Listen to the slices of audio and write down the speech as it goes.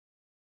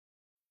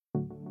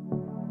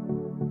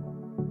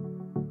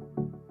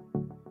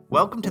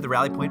Welcome to the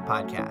Rally Point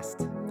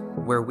Podcast,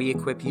 where we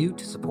equip you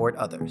to support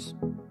others.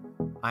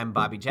 I'm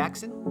Bobby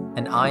Jackson.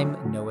 And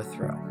I'm Noah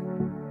Throw.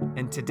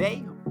 And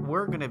today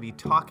we're going to be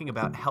talking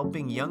about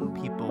helping young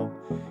people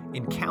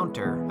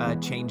encounter a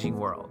changing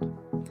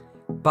world.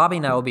 Bobby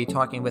and I will be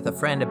talking with a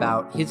friend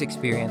about his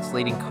experience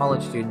leading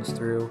college students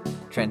through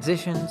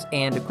transitions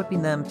and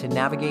equipping them to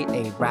navigate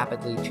a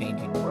rapidly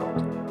changing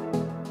world.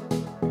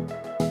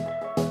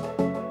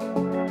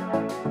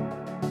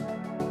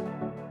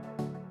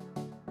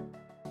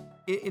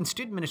 In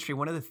student ministry,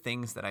 one of the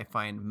things that I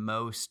find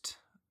most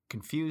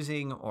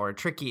confusing or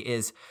tricky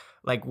is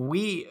like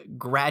we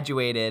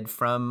graduated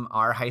from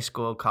our high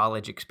school,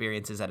 college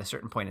experiences at a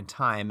certain point in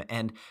time,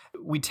 and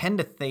we tend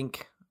to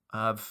think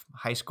of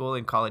high school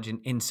and college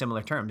in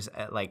similar terms.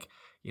 Like,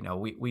 you know,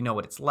 we know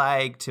what it's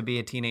like to be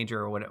a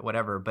teenager or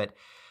whatever, but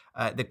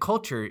the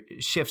culture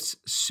shifts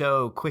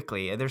so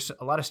quickly. There's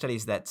a lot of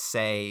studies that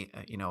say,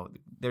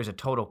 there's a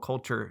total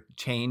culture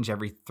change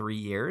every 3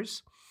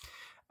 years.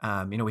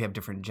 We have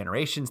different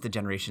generations. The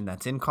generation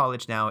that's in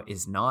college now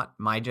is not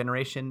my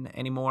generation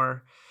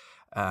anymore.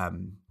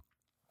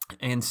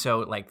 And so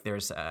like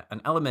there's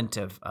an element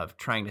of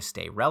trying to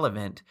stay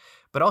relevant,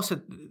 but also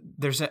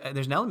there's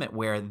an element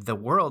where the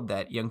world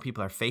that young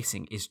people are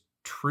facing is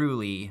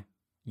truly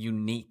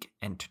unique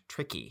and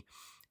tricky.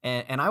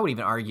 And I would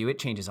even argue it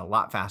changes a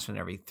lot faster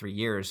than every 3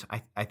 years.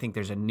 I think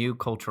there's a new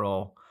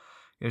cultural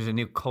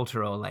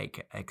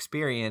like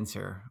experience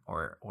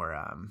or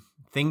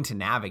thing to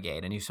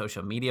navigate, a new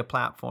social media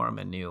platform,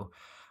 a new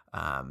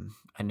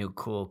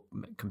cool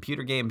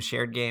computer game,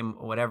 shared game,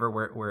 whatever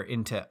we're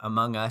into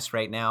Among Us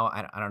right now.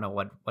 I don't know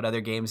what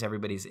other games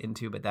everybody's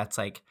into, but that's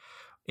like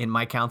in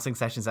my counseling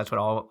sessions, that's what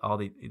all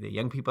the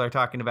young people are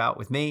talking about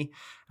with me.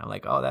 I'm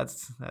like, oh,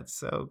 that's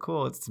so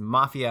cool. It's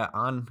Mafia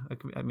on.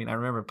 I mean, I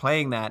remember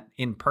playing that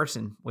in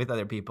person with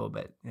other people,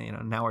 but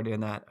now we're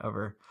doing that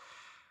over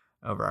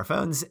our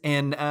phones,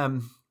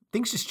 and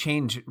things just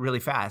change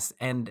really fast.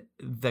 And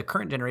the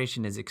current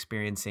generation is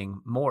experiencing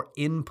more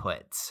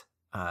inputs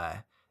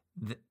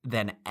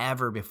than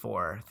ever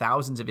before.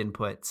 Thousands of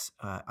inputs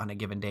on a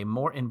given day,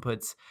 more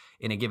inputs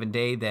in a given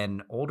day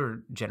than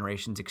older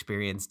generations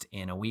experienced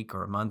in a week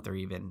or a month or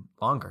even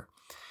longer.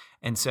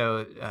 And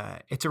so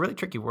it's a really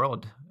tricky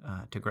world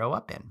to grow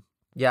up in.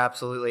 Yeah,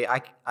 absolutely.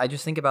 I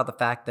just think about the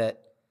fact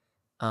that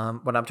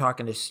when I'm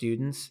talking to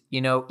students,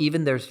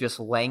 even there's just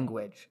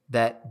language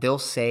that they'll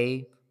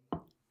say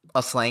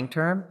a slang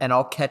term and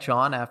I'll catch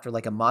on after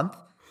like a month,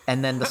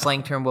 and then the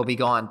slang term will be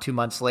gone 2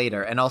 months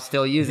later, and I'll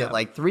still use it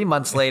like 3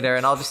 months later,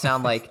 and I'll just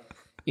sound like,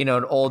 an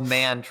old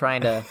man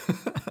trying to,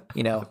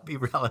 be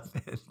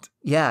relevant.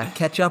 Yeah,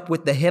 catch up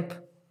with the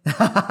hip.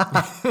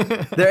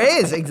 There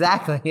is,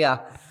 exactly,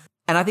 yeah.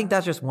 And I think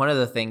that's just one of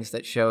the things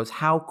that shows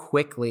how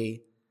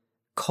quickly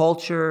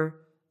culture,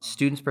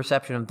 students'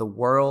 perception of the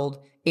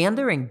world, and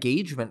their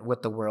engagement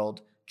with the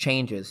world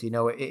changes.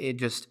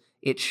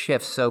 It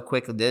shifts so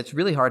quickly that it's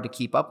really hard to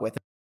keep up with.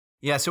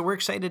 Yeah, so we're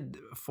excited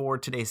for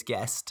today's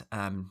guest.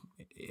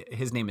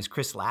 His name is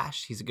Chris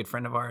Lash. He's a good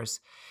friend of ours.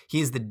 He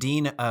is the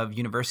Dean of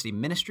University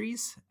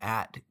Ministries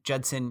at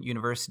Judson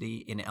University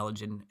in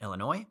Elgin,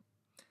 Illinois.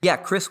 Yeah,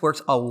 Chris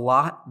works a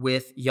lot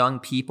with young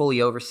people.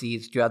 He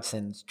oversees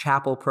Judson's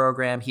chapel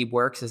program. He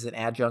works as an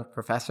adjunct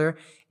professor,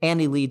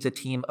 and he leads a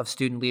team of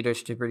student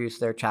leaders to produce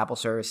their chapel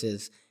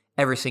services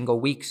every single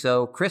week.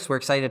 So, Chris, we're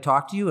excited to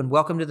talk to you, and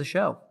welcome to the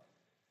show.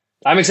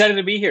 I'm excited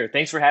to be here.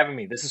 Thanks for having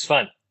me. This is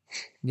fun.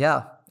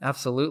 Yeah,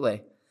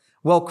 absolutely.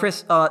 Well,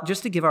 Chris,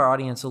 just to give our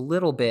audience a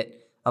little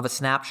bit of a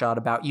snapshot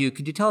about you,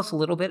 could you tell us a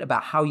little bit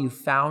about how you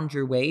found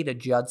your way to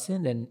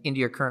Judson and into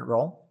your current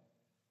role?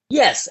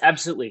 Yes,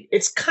 absolutely.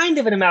 It's kind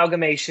of an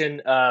amalgamation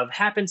of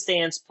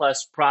happenstance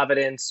plus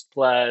providence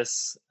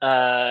plus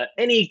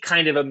any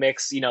kind of a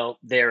mix,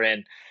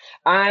 therein.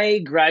 I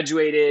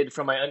graduated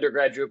from my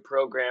undergraduate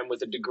program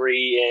with a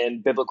degree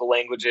in biblical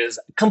languages,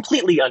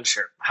 completely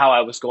unsure how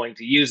I was going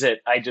to use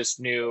it. I just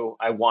knew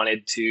I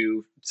wanted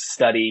to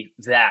study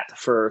that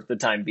for the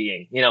time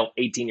being.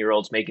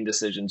 18-year-olds making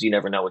decisions, you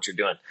never know what you're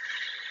doing.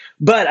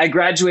 But I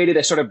graduated,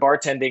 I started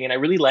bartending, and I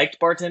really liked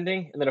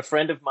bartending. And then a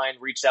friend of mine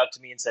reached out to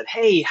me and said,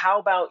 hey, how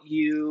about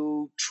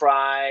you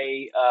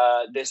try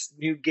this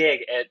new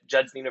gig at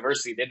Judson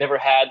University? They'd never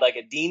had like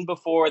a dean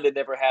before. They'd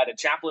never had a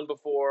chaplain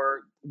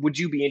before. Would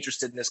you be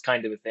interested in this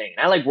kind of a thing?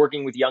 And I like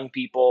working with young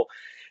people.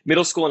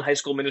 Middle school and high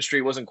school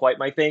ministry wasn't quite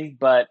my thing,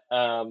 but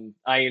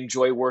I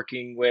enjoy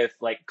working with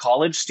like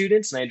college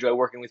students, and I enjoy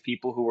working with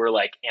people who are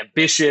like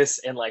ambitious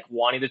and like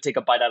wanting to take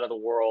a bite out of the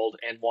world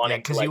and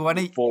wanting to like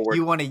move forward.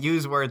 You want to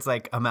use words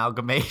like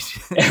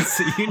amalgamation,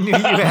 so you knew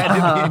you had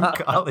to be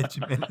in college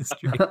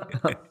ministry.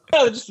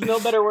 No, just no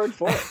better word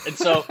for it. And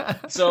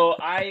so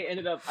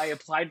I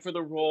applied for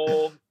the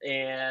role,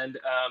 and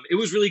it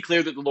was really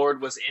clear that the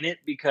Lord was in it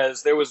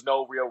because there was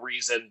no real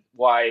reason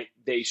why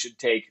they should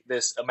take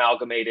this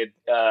amalgamated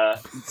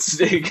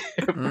Stig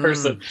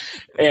person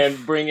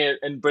and bring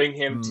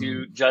him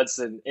to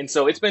Judson. And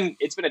so it's been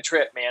a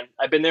trip, man.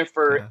 I've been there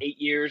for 8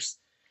 years,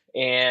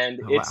 and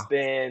it's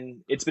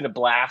been a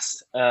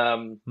blast.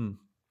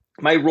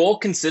 My role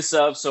consists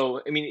of,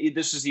 so, I mean,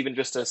 this is even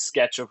just a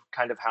sketch of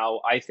kind of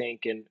how I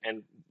think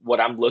and what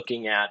I'm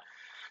looking at.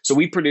 So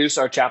we produce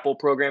our chapel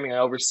programming. I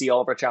oversee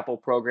all of our chapel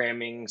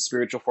programming,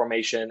 spiritual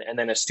formation, and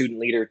then a student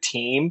leader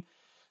team.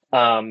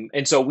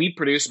 And so we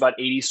produce about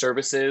 80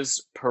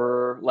 services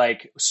per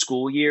like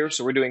school year.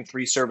 So we're doing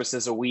 3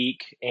 services a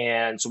week.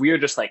 And so we are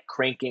just like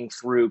cranking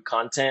through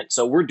content.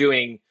 So we're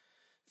doing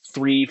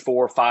 3,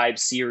 4, 5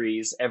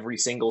 series every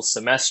single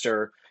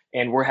semester.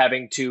 And we're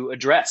having to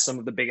address some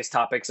of the biggest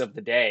topics of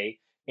the day.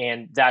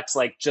 And that's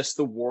like just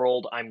the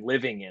world I'm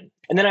living in.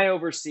 And then I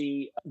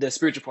oversee the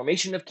spiritual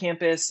formation of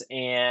campus.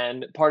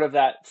 And part of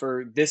that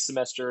for this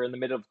semester in the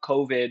middle of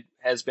COVID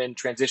has been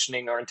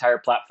transitioning our entire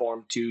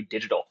platform to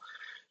digital.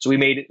 So we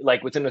made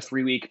like within a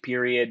 3-week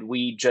period,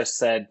 we just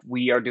said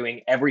we are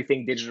doing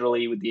everything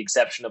digitally with the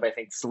exception of, I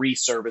think, 3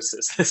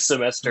 services this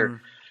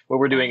semester where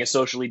we're doing a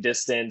socially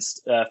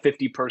distanced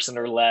 50 person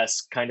or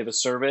less kind of a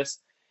service.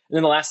 And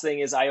then the last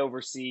thing is I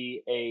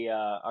oversee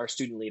our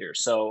student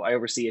leaders. So I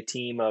oversee a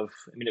team of,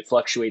 I mean, it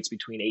fluctuates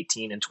between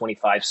 18 and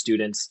 25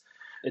 students.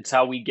 It's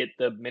how we get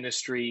the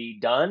ministry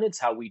done. It's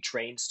how we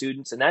train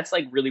students. And that's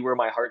like really where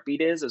my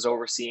heartbeat is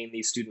overseeing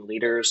these student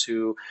leaders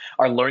who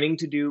are learning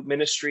to do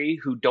ministry,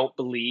 who don't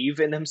believe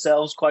in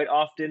themselves quite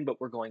often, but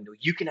we're going to,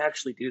 you can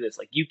actually do this.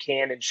 Like you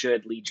can and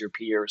should lead your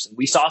peers. And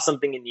we saw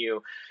something in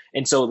you.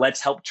 And so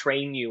let's help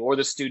train you. Or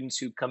the students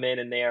who come in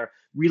and they're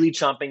really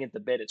chomping at the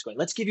bit. It's going,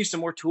 let's give you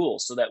some more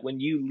tools so that when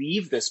you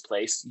leave this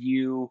place,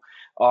 you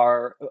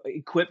are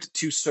equipped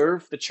to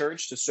serve the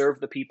church, to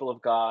serve the people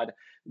of God,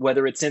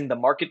 whether it's in the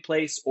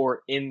marketplace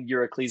or in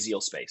your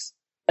ecclesial space.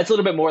 That's a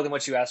little bit more than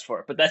what you asked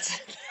for, but that's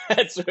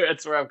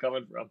where I'm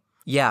coming from.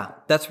 Yeah,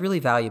 that's really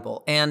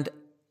valuable. And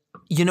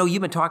you know,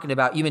 you've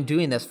been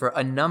doing this for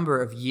a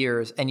number of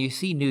years, and you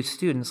see new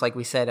students, like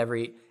we said,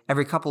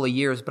 every couple of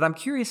years. But I'm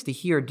curious to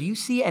hear, do you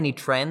see any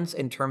trends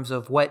in terms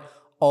of what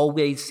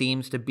always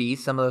seems to be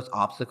some of those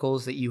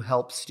obstacles that you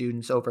help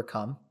students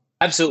overcome?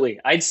 Absolutely.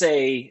 I'd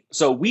say,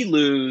 so we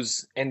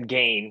lose and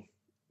gain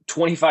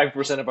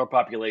 25% of our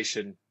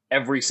population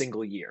every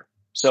single year.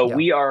 So Yeah.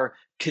 we are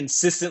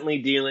consistently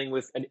dealing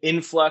with an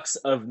influx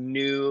of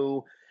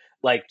new,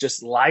 like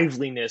just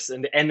liveliness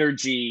and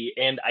energy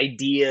and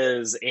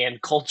ideas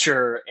and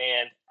culture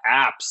and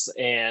apps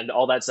and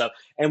all that stuff.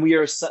 And we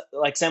are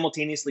like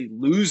simultaneously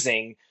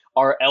losing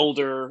our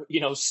elder,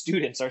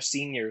 students, our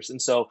seniors. And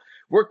so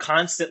we're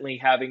constantly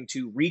having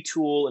to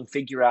retool and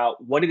figure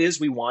out what it is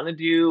we want to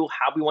do,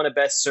 how we want to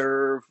best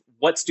serve,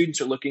 what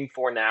students are looking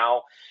for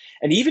now.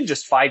 And even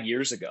just 5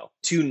 years ago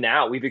to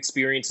now, we've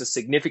experienced a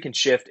significant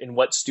shift in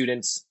what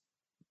students,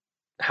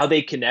 how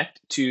they connect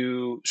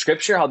to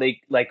scripture, how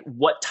they like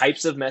what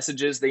types of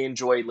messages they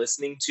enjoy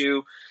listening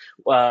to,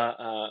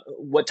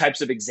 what types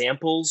of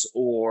examples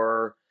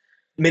or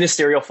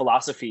ministerial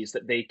philosophies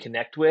that they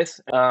connect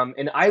with.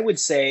 And I would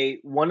say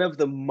one of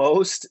the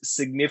most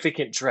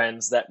significant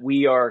trends that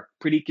we are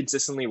pretty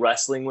consistently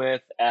wrestling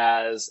with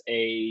as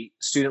a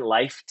student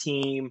life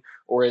team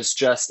or as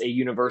just a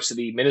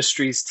university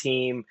ministries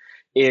team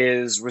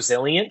is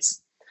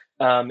resilience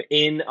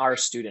in our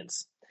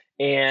students.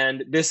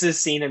 And this is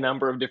seen a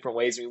number of different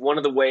ways. I mean, one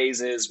of the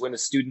ways is when a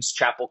student's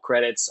chapel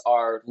credits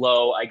are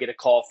low, I get a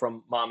call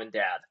from mom and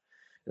dad.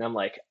 And I'm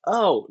like,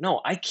 oh, no,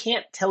 I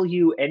can't tell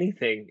you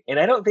anything. And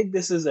I don't think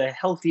this is a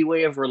healthy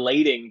way of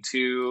relating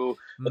to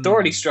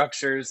authority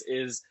structures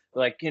is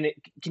like, can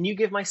you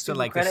give my student so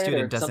like credit the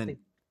student or doesn't something?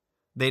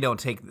 they don't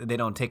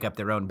take up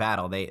their own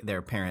battle.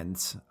 Their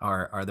parents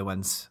are the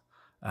ones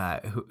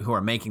who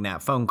are making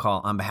that phone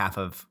call on behalf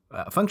of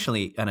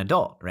functionally an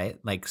adult, right?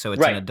 Like, so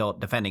it's Right. an adult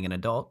defending an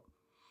adult.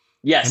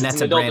 Yes, And it's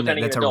that's an a adult brand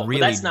defending an that's a adult,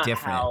 really but that's not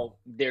different. how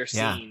they're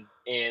Yeah. seen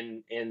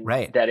in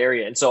Right. that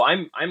area. And so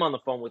I'm on the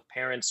phone with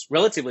parents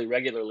relatively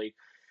regularly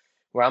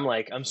where I'm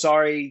like, I'm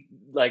sorry,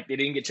 like they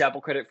didn't get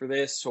chapel credit for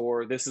this,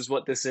 or this is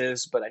what this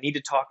is, but I need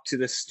to talk to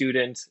this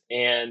student.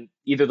 And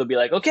either they'll be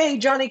like, okay,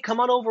 Johnny, come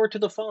on over to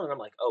the phone. And I'm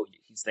like, oh,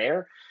 he's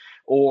there,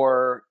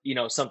 or,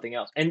 something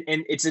else. And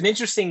it's an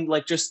interesting,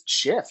 like just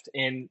shift.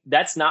 And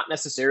that's not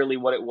necessarily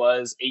what it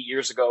was 8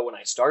 years ago when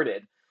I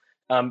started.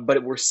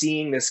 But we're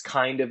seeing this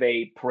kind of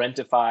a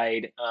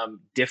parentified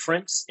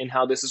difference in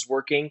how this is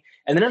working.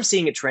 And then I'm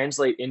seeing it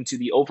translate into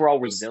the overall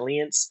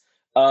resilience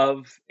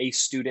of a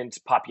student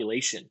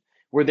population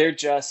where they're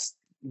just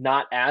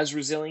not as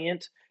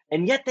resilient,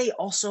 and yet they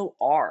also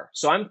are.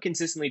 So I'm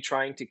consistently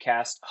trying to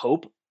cast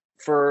hope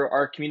for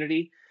our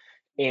community.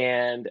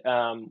 And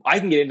I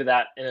can get into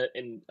that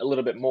in a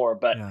little bit more,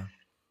 but Yeah.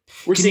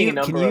 we're seeing a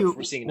number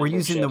of shifts.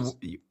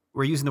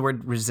 We're using the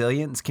word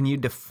resilience. Can you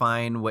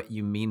define what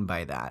you mean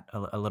by that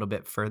a little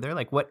bit further?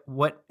 Like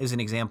what is an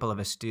example of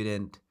a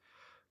student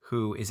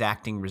who is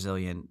acting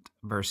resilient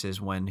versus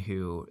one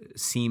who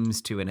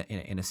seems to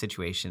in a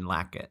situation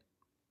lack it?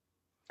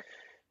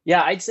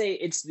 Yeah, I'd say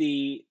it's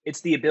the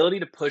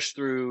ability to push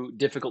through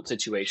difficult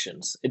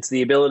situations. It's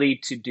the ability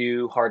to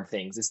do hard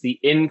things. It's the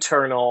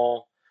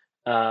internal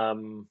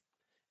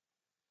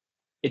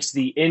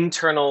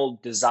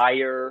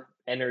desire,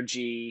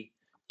 energy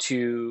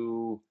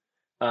to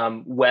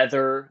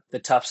weather the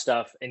tough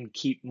stuff and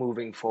keep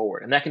moving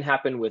forward. And that can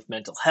happen with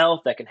mental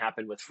health, that can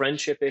happen with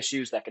friendship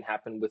issues, that can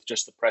happen with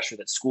just the pressure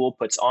that school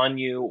puts on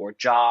you or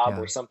job Yeah.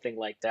 or something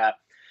like that.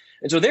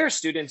 And so there are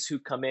students who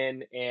come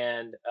in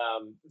and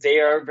they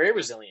are very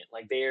resilient.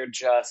 Like they're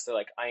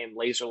like, I am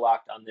laser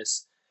locked on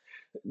this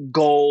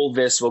goal,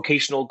 this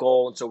vocational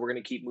goal. And so we're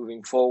going to keep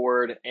moving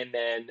forward. And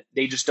then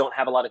they just don't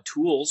have a lot of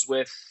tools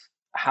with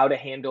how to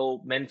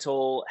handle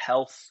mental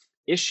health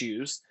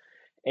issues.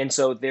 And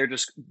so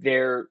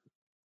they're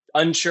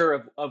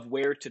unsure of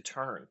where to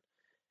turn.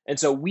 And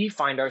so we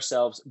find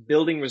ourselves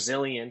building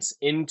resilience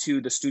into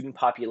the student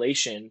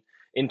population,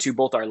 into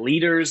both our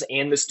leaders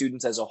and the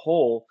students as a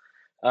whole,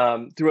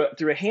 through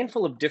a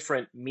handful of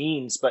different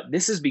means. But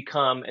this has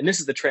become, and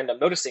this is the trend I'm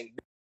noticing.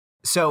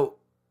 So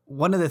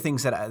one of the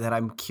things that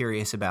I'm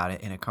curious about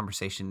it in a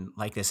conversation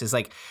like this is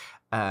like,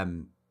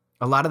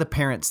 a lot of the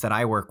parents that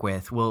I work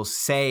with will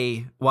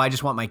say, well, I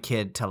just want my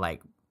kid to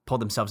like pull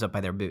themselves up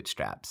by their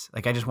bootstraps.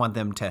 Like, I just want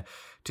them to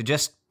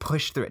just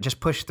push through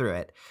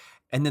it.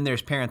 And then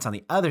there's parents on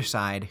the other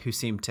side who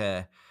seem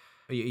to,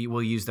 you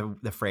will use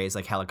the phrase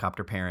like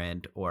helicopter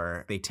parent,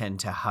 or they tend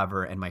to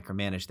hover and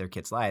micromanage their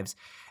kids' lives.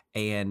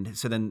 And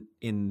so then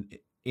in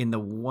the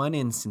one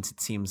instance,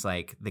 it seems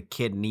like the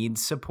kid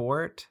needs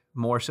support,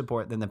 more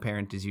support than the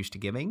parent is used to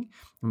giving.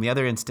 In the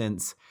other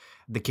instance,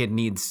 the kid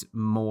needs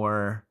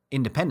more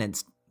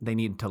independence. They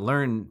need to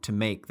learn to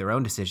make their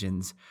own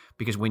decisions,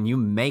 because when you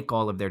make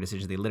all of their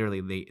decisions,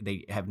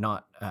 they have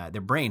not,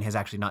 their brain has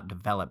actually not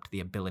developed the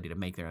ability to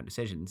make their own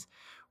decisions,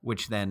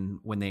 which then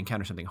when they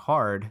encounter something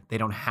hard, they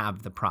don't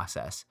have the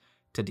process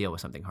to deal with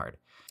something hard.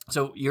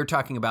 So you're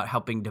talking about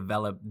helping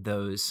develop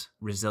those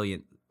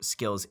resilient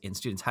skills in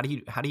students. How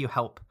do you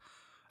help?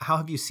 How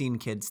have you seen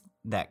kids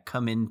that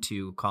come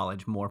into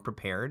college more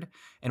prepared?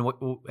 And what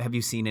have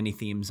you seen any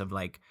themes of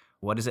like,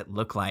 what does it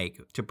look like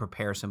to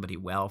prepare somebody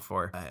well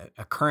for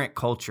a current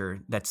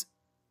culture that's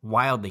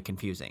wildly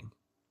confusing?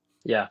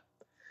 Yeah.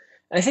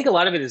 And I think a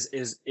lot of it is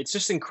it's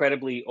just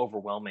incredibly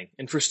overwhelming.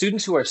 And for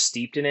students who are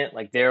steeped in it,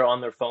 like they're on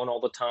their phone all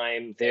the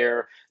time,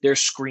 their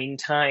screen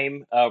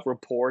time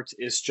report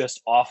is just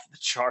off the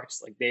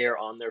charts. Like they are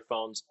on their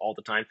phones all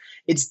the time.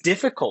 It's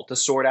difficult to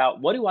sort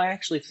out, what do I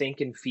actually think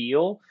and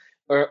feel?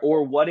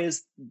 Or what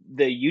is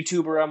the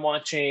YouTuber I'm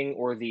watching,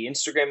 or the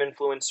Instagram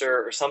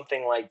influencer, or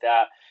something like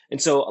that.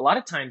 And so a lot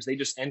of times they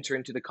just enter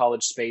into the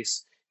college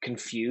space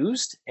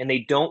confused, and they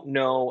don't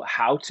know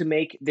how to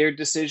make their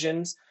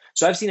decisions.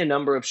 So I've seen a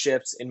number of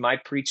shifts in my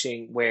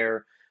preaching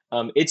where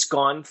it's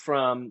gone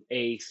from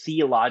a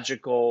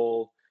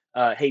theological,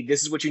 hey,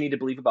 this is what you need to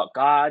believe about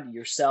God,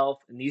 yourself,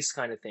 and these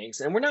kind of things.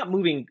 And we're not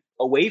moving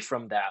away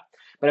from that.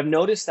 But I've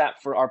noticed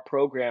that for our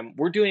program,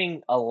 we're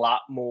doing a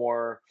lot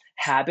more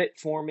habit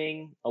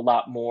forming, a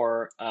lot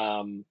more.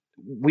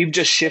 We've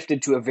just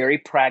shifted to a very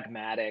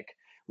pragmatic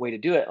way to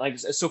do it. Like,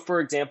 so for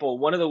example,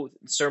 one of the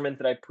sermons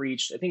that I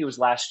preached, I think it was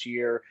last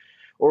year,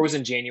 or it was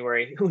in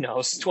January, who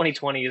knows?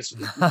 2020 is,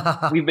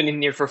 we've been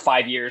in here for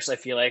 5 years, I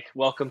feel like.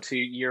 Welcome to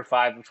year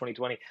 5 of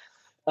 2020,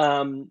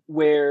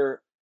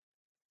 where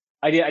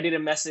I did a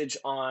message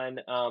on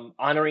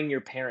honoring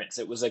your parents.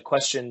 It was a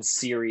question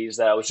series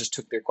that I just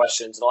took their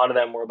questions. And a lot of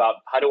them were about,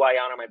 how do I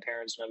honor my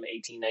parents when I'm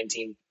 18,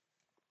 19,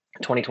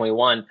 20,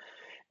 21?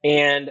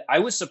 And I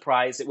was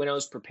surprised that when I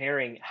was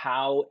preparing,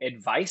 how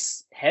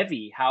advice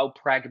heavy, how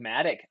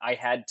pragmatic I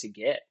had to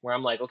get, where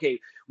I'm like, okay,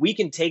 we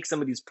can take some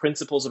of these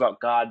principles about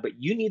God, but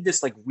you need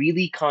this like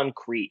really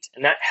concrete.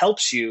 And that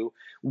helps you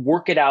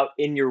work it out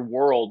in your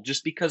world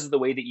just because of the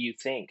way that you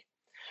think.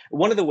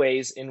 One of the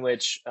ways in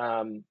which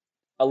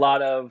a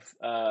lot of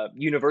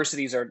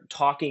universities are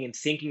talking and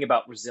thinking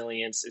about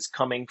resilience is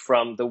coming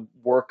from the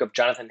work of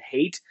Jonathan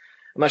Haidt.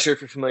 I'm not sure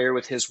if you're familiar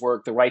with his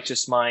work, The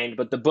Righteous Mind,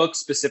 but the book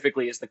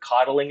specifically is The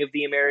Coddling of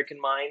the American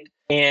Mind.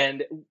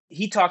 And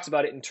he talks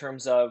about it in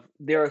terms of,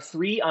 there are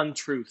 3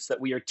 untruths that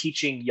we are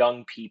teaching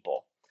young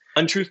people.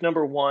 Untruth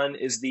number 1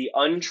 is the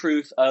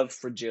untruth of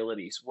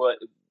fragilities,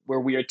 where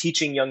we are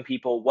teaching young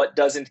people what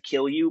doesn't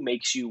kill you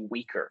makes you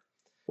weaker.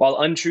 While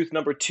untruth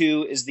number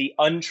 2 is the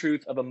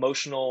untruth of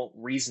emotional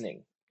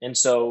reasoning. And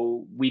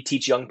so we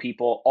teach young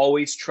people,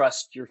 always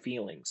trust your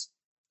feelings.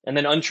 And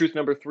then untruth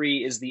number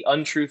 3 is the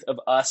untruth of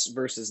us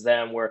versus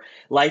them, where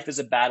life is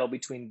a battle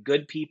between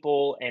good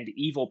people and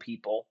evil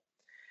people.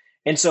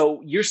 And so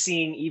you're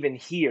seeing even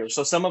here,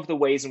 so some of the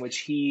ways in which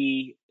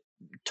he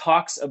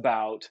talks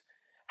about,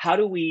 how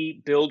do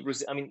we build,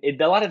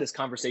 a lot of this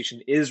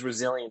conversation is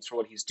resilience for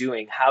what he's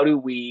doing. How do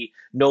we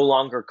no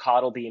longer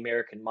coddle the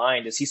American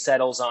mind, as he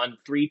settles on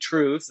 3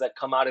 truths that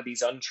come out of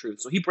these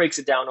untruths? So he breaks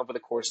it down over the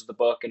course of the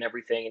book and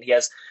everything. And he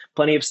has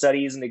plenty of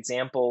studies and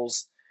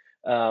examples.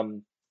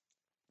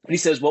 He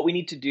says what we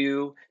need to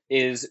do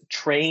is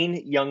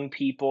train young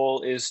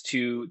people, is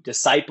to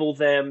disciple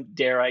them,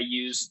 dare I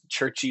use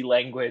churchy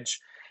language,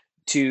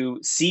 to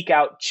seek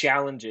out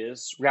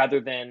challenges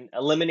rather than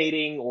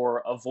eliminating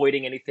or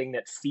avoiding anything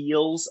that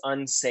feels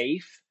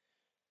unsafe.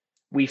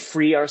 We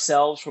free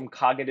ourselves from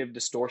cognitive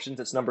distortions.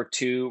 That's number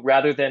two,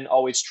 rather than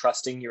always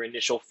trusting your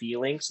initial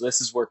feelings. So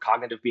this is where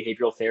cognitive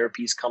behavioral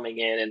therapy is coming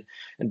in.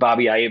 And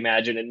Bobby, I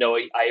imagine, and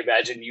Noah, I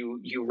imagine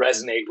you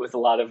resonate with a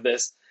lot of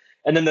this.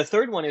 And then the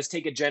third one is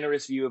take a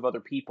generous view of other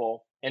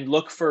people and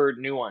look for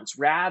nuance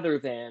rather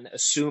than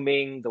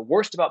assuming the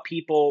worst about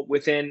people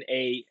within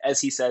a, as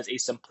he says, a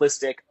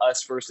simplistic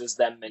us versus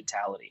them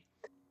mentality.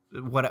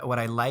 What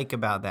I like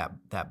about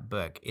that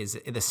book is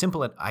the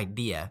simple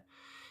idea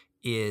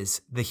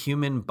is the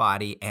human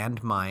body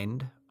and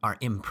mind are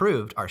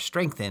improved, are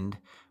strengthened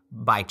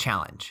by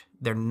challenge.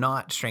 They're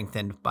not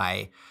strengthened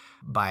by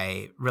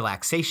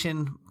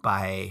relaxation,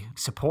 by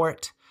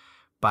support,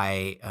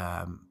 by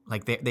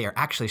they are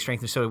actually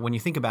strengthened. So when you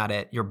think about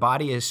it, your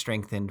body is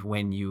strengthened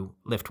when you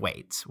lift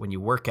weights, when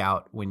you work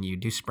out, when you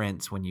do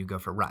sprints, when you go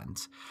for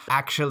runs.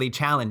 Actually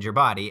challenge your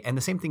body. And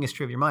the same thing is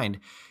true of your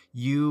mind.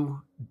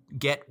 You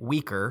get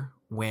weaker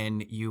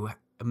when you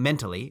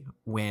mentally,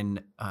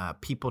 when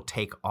people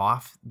take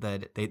off,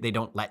 that they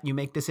don't let you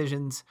make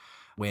decisions,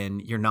 when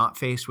you're not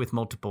faced with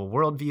multiple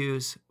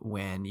worldviews,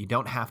 when you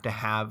don't have to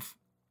have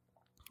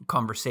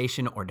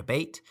conversation or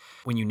debate,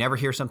 when you never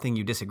hear something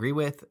you disagree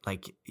with.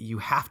 Like, you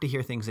have to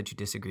hear things that you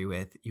disagree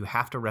with. You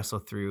have to wrestle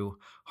through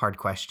hard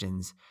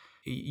questions.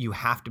 You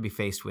have to be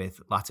faced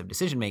with lots of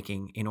decision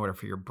making in order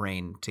for your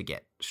brain to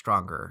get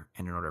stronger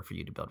and in order for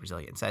you to build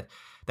resilience.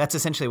 That's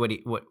essentially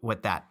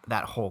what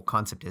that whole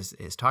concept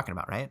is talking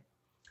about, right?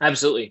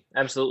 Absolutely.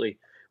 Absolutely.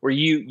 Where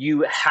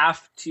you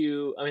have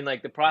to, I mean,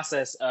 like the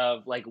process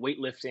of like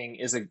weightlifting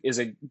is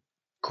a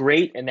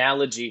great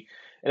analogy.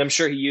 And I'm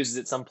sure he uses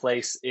it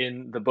someplace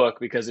in the book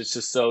because it's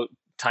just so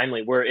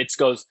timely, where it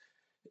goes,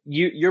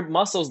 your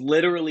muscles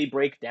literally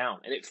break down,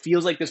 and it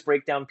feels like this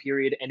breakdown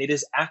period, and it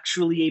is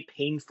actually a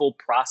painful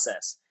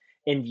process.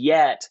 And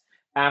yet,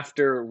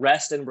 after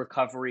rest and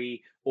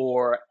recovery,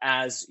 or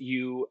as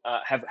you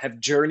have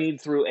journeyed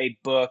through a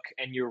book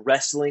and you're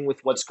wrestling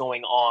with what's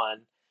going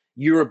on,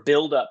 you're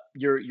built up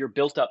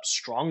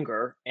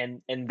stronger,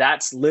 and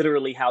that's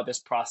literally how this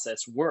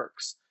process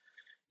works.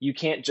 You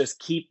can't just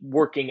keep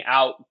working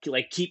out,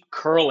 like keep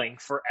curling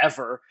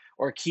forever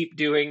or keep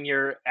doing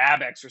your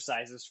ab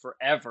exercises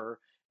forever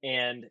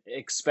and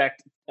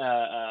expect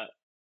to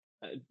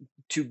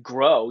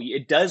grow.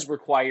 It does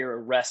require a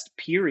rest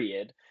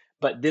period,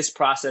 but this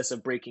process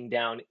of breaking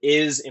down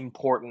is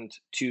important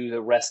to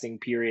the resting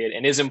period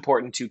and is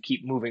important to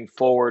keep moving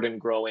forward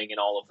and growing and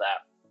all of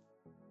that.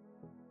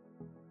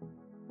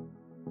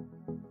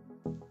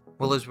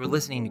 Well, as we're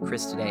listening to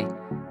Chris today,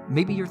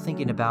 maybe you're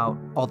thinking about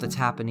all that's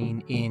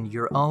happening in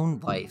your own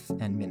life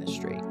and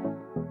ministry.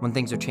 When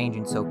things are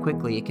changing so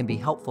quickly, it can be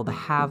helpful to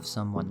have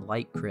someone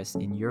like Chris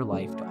in your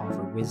life to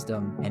offer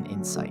wisdom and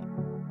insight.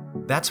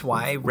 That's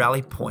why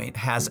Rally Point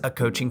has a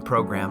coaching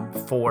program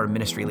for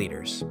ministry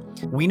leaders.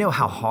 We know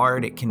how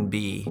hard it can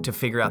be to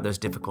figure out those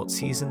difficult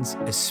seasons,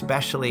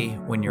 especially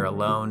when you're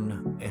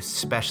alone,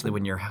 especially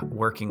when you're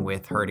working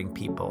with hurting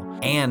people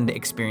and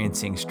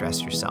experiencing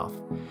stress yourself.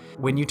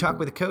 When you talk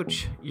with a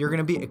coach, you're going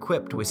to be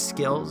equipped with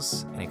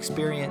skills and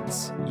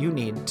experience you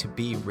need to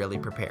be really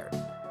prepared.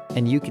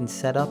 And you can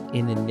set up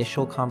an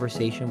initial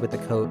conversation with a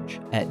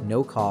coach at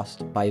no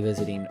cost by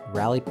visiting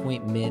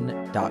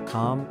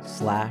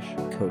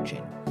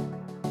rallypointmin.com/coaching.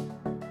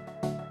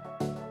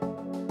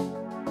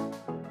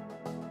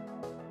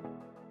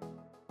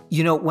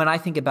 You know, when I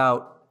think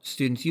about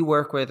students you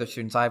work with or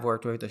students I've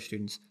worked with or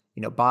students,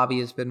 Bobby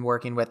has been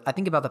working with, I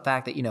think about the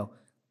fact that,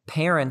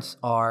 parents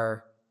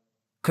are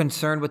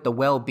concerned with the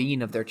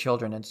well-being of their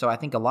children. And so I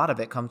think a lot of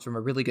it comes from a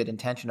really good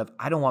intention of,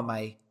 I don't want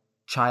my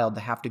child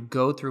to have to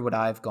go through what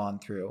I've gone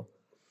through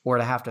or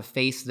to have to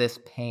face this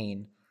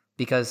pain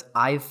because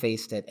I've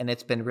faced it and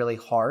it's been really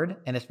hard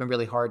and it's been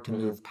really hard to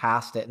move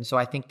past it. And so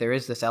I think there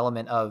is this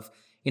element of,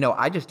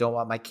 I just don't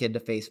want my kid to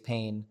face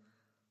pain.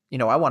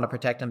 I want to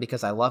protect them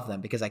because I love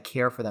them, because I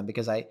care for them,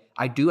 because I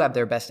do have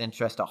their best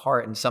interest at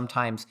heart. And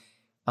sometimes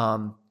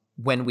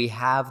when we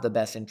have the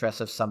best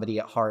interest of somebody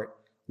at heart,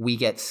 we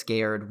get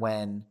scared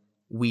when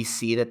we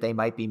see that they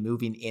might be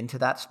moving into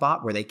that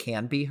spot where they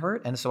can be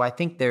hurt. And so I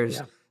think there's,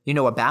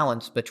 a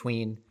balance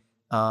between,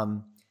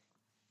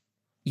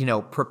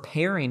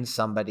 preparing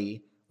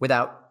somebody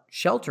without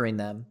sheltering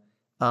them.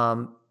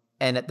 And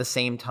at the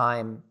same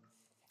time,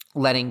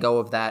 letting go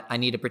of that, I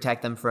need to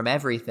protect them from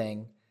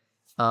everything.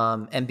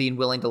 And being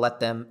willing to let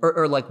them,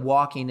 or like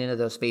walking into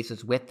those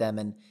spaces with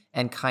them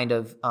and kind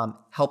of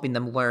helping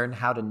them learn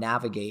how to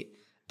navigate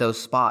those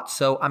spots.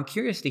 So I'm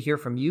curious to hear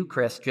from you,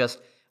 Chris, just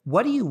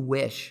what do you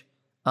wish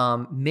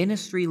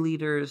ministry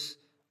leaders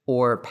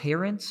or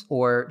parents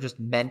or just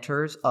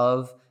mentors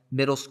of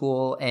middle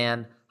school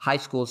and high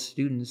school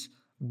students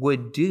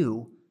would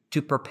do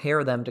to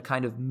prepare them to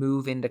kind of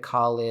move into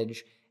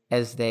college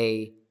as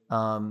they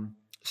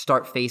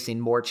start facing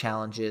more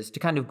challenges, to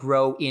kind of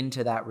grow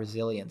into that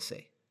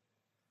resiliency?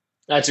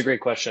 That's a great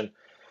question.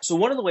 So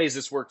one of the ways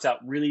this works out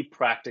really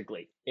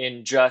practically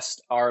in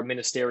just our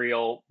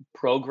ministerial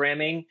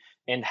programming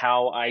and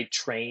how I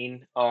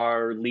train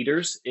our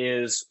leaders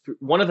is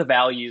one of the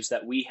values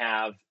that we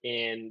have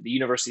in the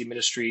university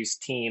ministries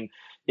team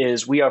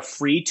is we are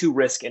free to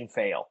risk and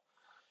fail.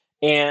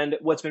 And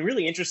what's been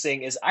really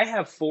interesting is I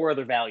have 4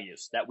 other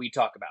values that we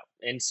talk about.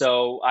 And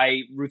so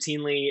I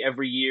routinely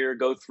every year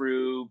go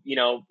through,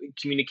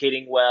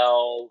 communicating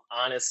well,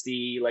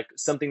 honesty, like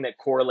something that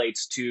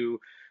correlates to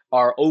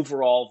our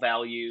overall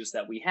values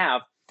that we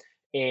have.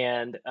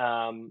 And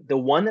the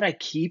one that I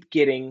keep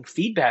getting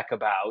feedback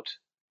about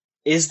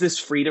is this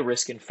free to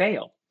risk and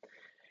fail.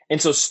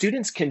 And so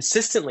students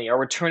consistently are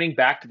returning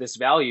back to this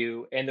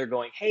value and they're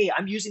going, hey,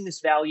 I'm using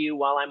this value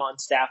while I'm on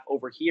staff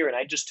over here. And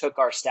I just took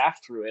our staff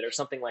through it or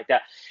something like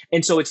that.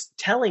 And so it's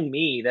telling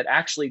me that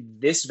actually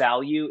this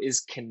value is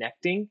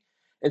connecting.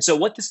 And so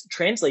what this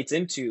translates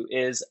into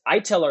is I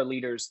tell our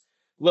leaders,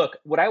 look,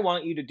 what I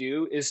want you to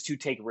do is to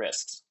take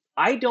risks.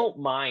 I don't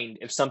mind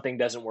if something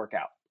doesn't work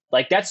out.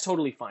 Like that's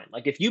totally fine.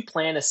 Like if you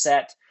plan a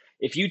set,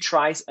 if you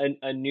try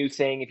a new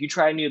thing, if you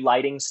try a new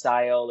lighting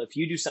style, if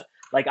you do something,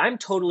 like I'm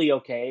totally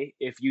okay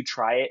if you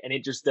try it and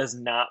it just does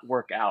not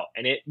work out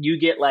and you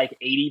get like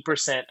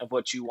 80% of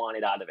what you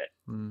wanted out of it.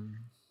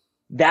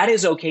 That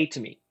is okay to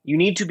me. You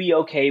need to be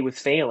okay with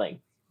failing.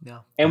 Yeah.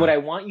 And what I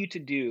want you to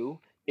do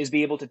is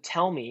be able to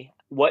tell me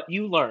what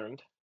you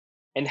learned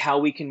and how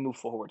we can move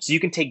forward. So you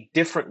can take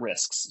different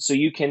risks. So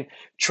you can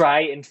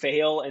try and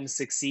fail and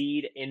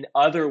succeed in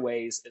other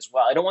ways as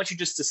well. I don't want you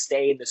just to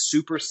stay in the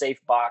super safe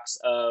box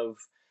of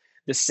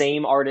the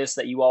same artist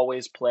that you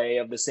always play,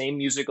 of the same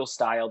musical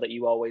style that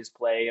you always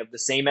play, of the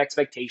same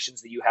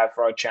expectations that you have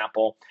for our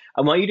chapel.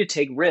 I want you to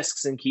take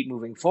risks and keep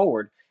moving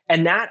forward.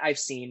 And that I've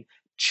seen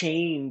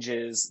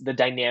changes the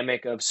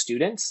dynamic of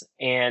students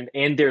and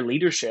their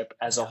leadership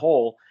as a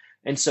whole.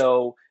 And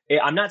so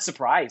I'm not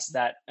surprised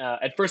that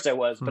at first I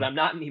was, but I'm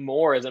not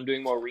anymore as I'm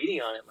doing more reading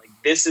on it. Like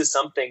this is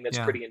something that's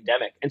pretty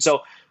endemic. And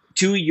so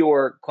to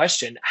your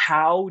question,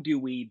 how do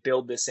we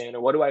build this in,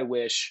 or what do I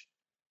wish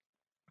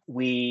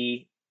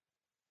we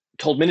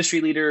told ministry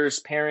leaders,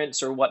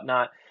 parents, or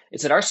whatnot?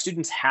 It's that our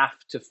students have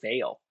to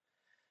fail.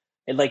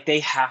 And like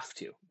they have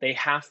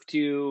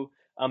to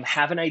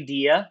have an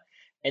idea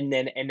and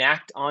then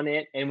enact on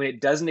it. And when it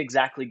doesn't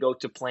exactly go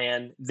to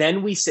plan,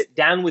 then we sit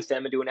down with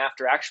them and do an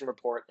after action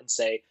report and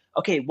say,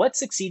 okay, what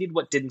succeeded?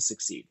 What didn't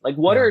succeed?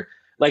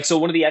 Like so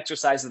one of the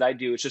exercises that I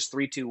do is just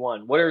 3, 2,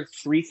 1. What are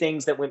 3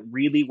 things that went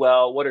really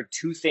well? What are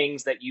 2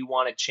 things that you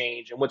want to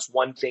change? And what's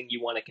 1 thing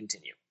you want to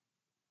continue?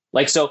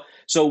 Like, so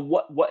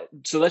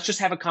let's just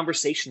have a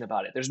conversation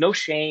about it. There's no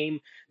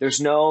shame.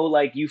 There's no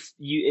like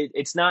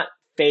it's not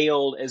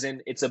failed as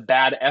in it's a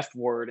bad F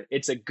word.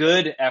 It's a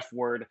good F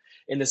word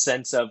in the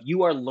sense of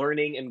you are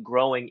learning and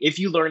growing if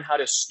you learn how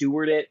to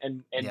steward it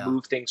and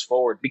move things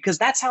forward, because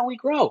that's how we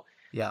grow.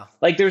 Yeah.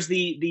 Like there's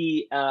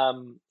the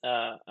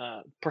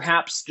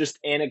perhaps just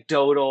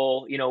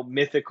anecdotal,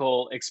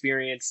 mythical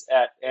experience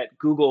at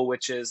Google,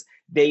 which is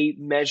they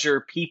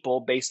measure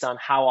people based on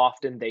how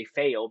often they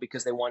fail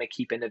because they want to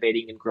keep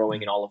innovating and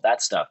growing and all of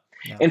that stuff.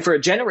 Yeah. And for a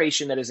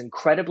generation that is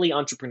incredibly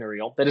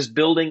entrepreneurial, that is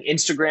building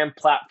Instagram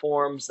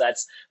platforms,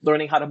 that's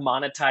learning how to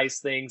monetize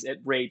things at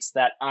rates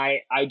that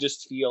I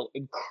just feel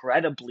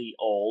incredibly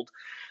old.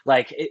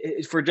 Like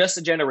for just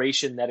a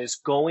generation that is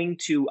going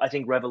to, I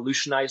think,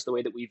 revolutionize the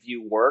way that we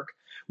view work,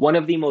 one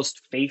of the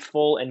most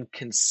faithful and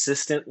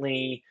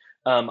consistently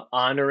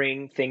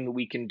honoring thing that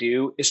we can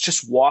do is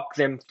just walk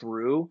them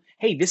through,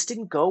 hey, this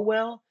didn't go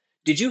well.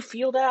 Did you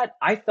feel that?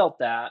 I felt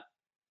that.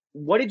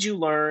 What did you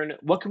learn?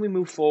 What can we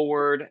move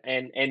forward?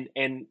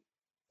 And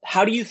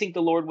how do you think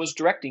the Lord was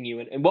directing you?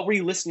 And what were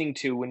you listening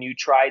to when you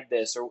tried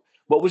this? Or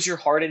what was your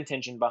heart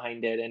intention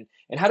behind it?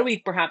 And how do we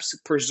perhaps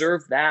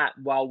preserve that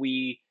while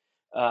we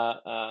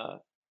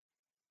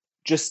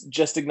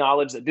just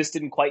acknowledge that this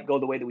didn't quite go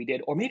the way that we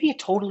did, or maybe it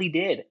totally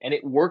did and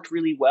it worked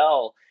really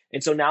well.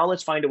 And so now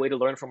let's find a way to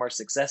learn from our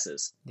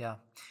successes. Yeah,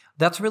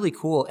 that's really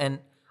cool. And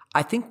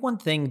I think one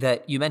thing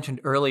that you mentioned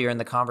earlier in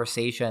the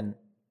conversation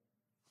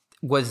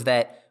was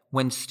that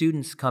when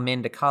students come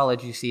into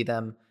college, you see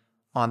them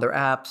on their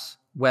apps,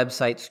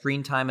 websites,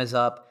 screen time is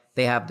up.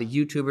 They have the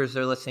YouTubers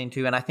they're listening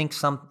to. And I think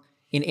an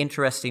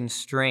interesting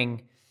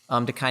string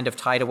to kind of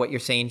tie to what you're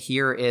saying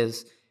here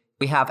is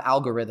we have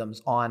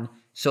algorithms on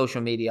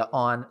social media,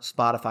 on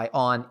Spotify,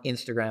 on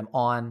Instagram,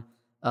 on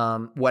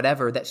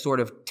whatever that sort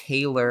of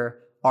tailor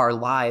our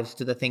lives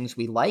to the things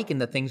we like and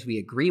the things we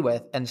agree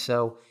with. And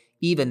so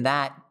even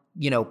that,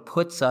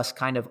 puts us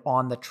kind of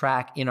on the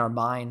track in our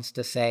minds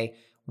to say,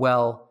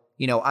 well,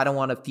 I don't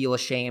want to feel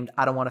ashamed.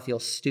 I don't want to feel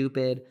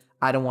stupid.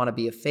 I don't want to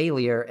be a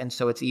failure. And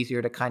so it's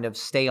easier to kind of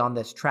stay on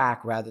this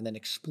track rather than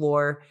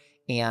explore.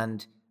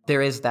 And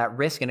there is that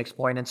risk in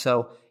exploring. And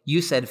so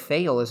you said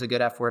fail is a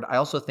good F word. I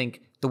also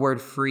think the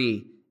word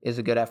free is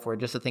a good F word,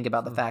 just to think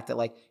about the fact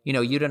that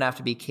you don't have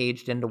to be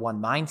caged into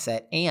one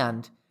mindset.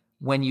 And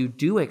when you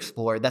do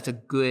explore, that's a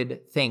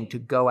good thing to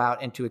go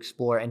out and to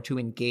explore and to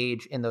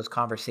engage in those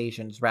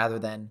conversations rather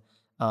than,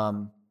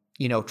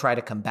 try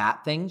to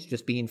combat things,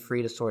 just being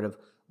free to sort of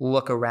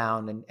look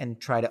around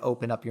and try to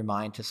open up your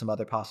mind to some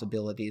other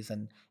possibilities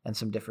and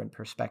some different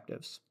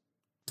perspectives.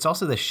 It's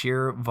also the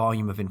sheer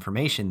volume of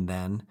information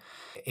then.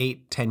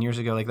 8-10 years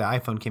ago, like the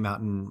iPhone came out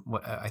in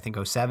I think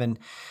 '07.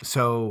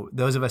 So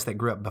those of us that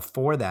grew up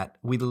before that,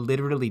 we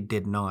literally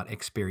did not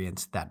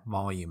experience that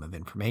volume of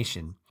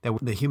information that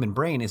the human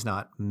brain is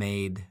not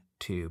made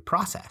to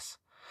process.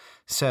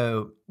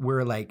 So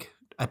we're like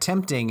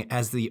attempting,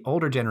 as the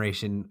older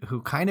generation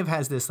who kind of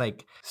has this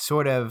like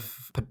sort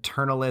of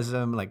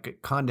paternalism, like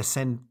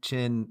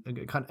condescension,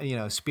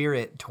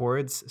 spirit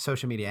towards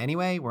social media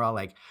anyway. We're all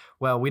like,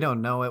 well, we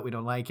don't know it, we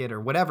don't like it,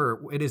 or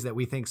whatever it is that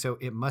we think. So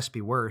it must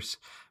be worse,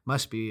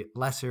 must be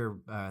lesser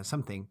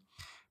something.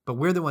 But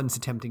we're the ones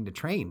attempting to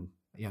train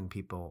young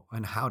people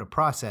on how to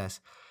process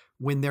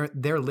when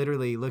they're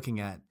literally looking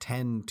at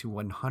 10 to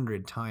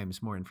 100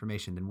 times more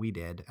information than we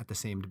did at the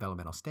same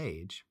developmental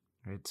stage.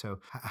 Right. So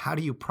how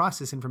do you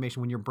process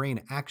information when your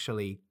brain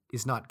actually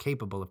is not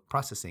capable of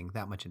processing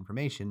that much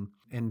information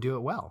and do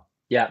it well?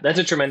 Yeah, that's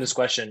a tremendous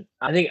question.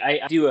 I think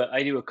I do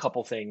a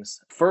couple things.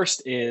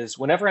 First is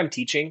whenever I'm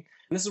teaching,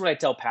 and this is what I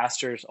tell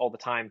pastors all the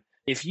time,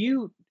 if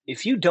you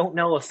don't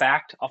know a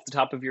fact off the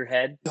top of your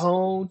head,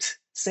 don't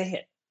say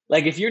it.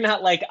 Like if you're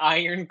not like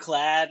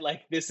ironclad,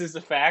 like this is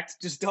a fact,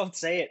 just don't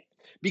say it.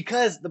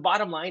 Because the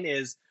bottom line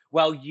is,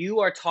 while you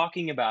are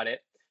talking about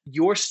it,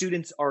 your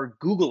students are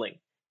Googling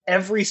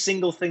every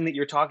single thing that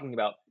you're talking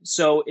about.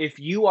 So if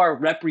you are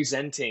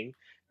representing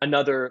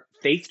another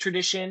faith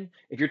tradition,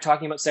 if you're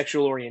talking about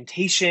sexual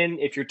orientation,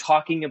 if you're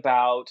talking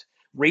about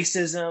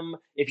racism,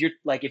 if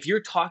you're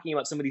talking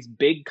about some of these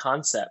big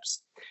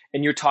concepts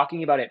and you're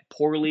talking about it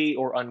poorly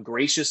or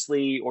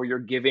ungraciously, or you're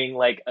giving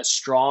like a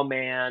straw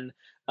man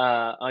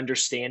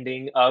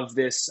understanding of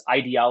this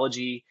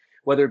ideology,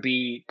 whether it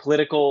be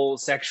political,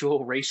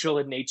 sexual, racial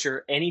in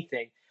nature,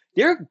 anything,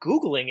 they're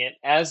Googling it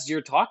as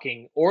you're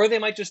talking, or they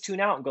might just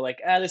tune out and go like,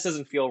 this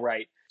doesn't feel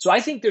right. So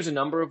I think there's a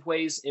number of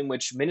ways in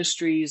which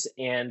ministries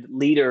and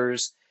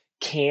leaders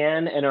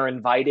can and are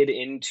invited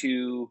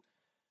into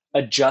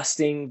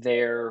adjusting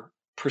their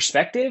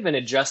perspective and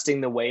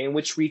adjusting the way in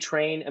which we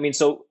train. I mean,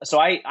 so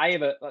I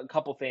have a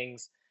couple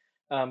things.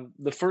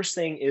 The first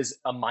thing is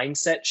a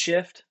mindset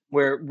shift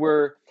where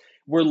we're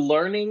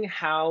learning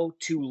how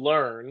to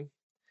learn,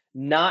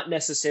 not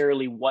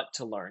necessarily what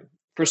to learn.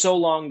 For so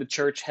long, the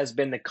church has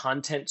been the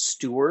content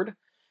steward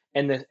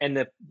and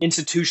the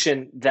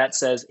institution that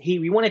says, hey,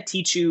 we want to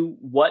teach you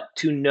what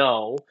to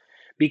know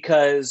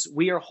because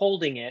we are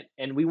holding it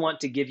and we want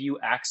to give you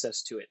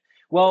access to it.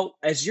 Well,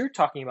 as you're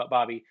talking about,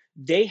 Bobby,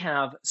 they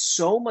have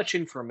so much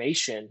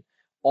information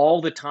all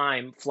the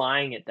time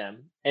flying at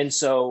them. And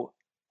so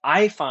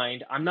I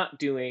find I'm not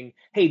doing,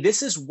 hey,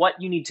 this is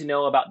what you need to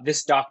know about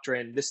this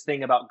doctrine, this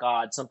thing about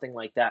God, something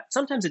like that.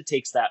 Sometimes it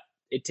takes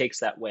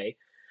that way.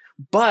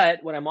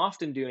 But what I'm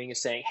often doing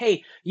is saying,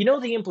 hey, you know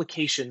the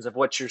implications of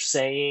what you're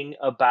saying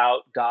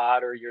about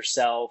God or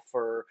yourself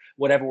or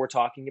whatever we're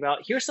talking about?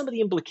 Here's some of the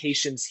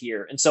implications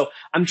here. And so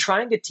I'm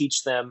trying to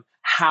teach them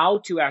how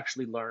to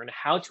actually learn,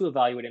 how to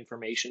evaluate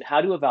information, how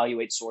to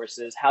evaluate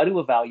sources, how to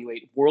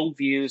evaluate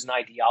worldviews and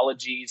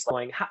ideologies.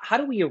 How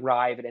do we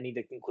arrive at any of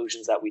the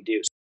conclusions that we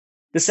do?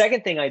 The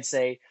second thing I'd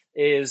say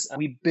is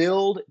we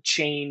build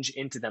change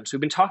into them. So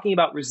we've been talking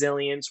about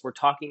resilience. We're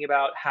talking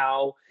about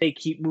how they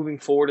keep moving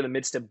forward in the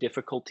midst of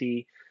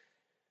difficulty.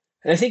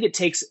 And I think it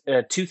takes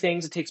two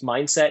things. It takes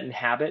mindset and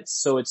habits.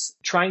 So it's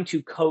trying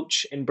to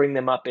coach and bring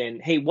them up in,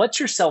 hey, what's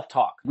your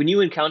self-talk? When you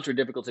encounter a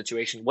difficult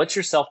situation, what's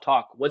your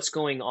self-talk? What's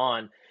going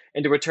on?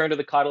 And to return to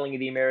the coddling of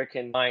the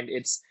American mind,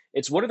 it's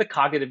what are the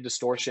cognitive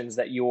distortions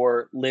that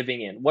you're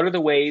living in? What are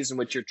the ways in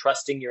which you're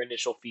trusting your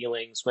initial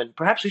feelings when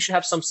perhaps we should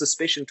have some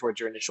suspicion towards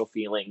your initial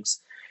feelings?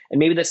 And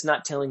maybe that's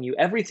not telling you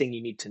everything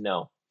you need to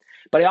know.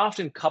 But I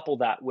often couple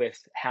that with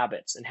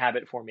habits and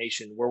habit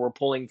formation, where we're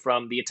pulling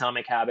from the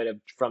atomic habit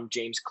from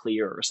James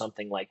Clear or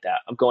something like that.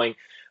 I'm going,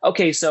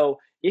 okay, so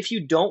if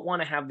you don't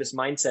want to have this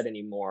mindset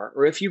anymore,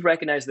 or if you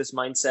recognize this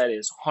mindset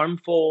is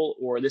harmful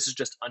or this is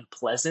just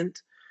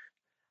unpleasant,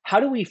 how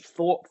do we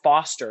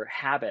foster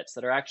habits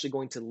that are actually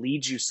going to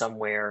lead you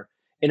somewhere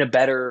in a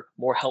better,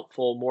 more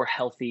helpful, more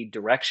healthy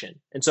direction?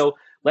 And so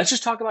let's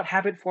just talk about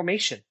habit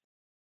formation.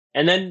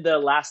 And then the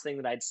last thing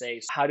that I'd say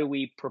is how do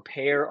we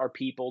prepare our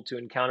people to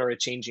encounter a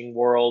changing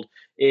world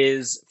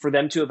is for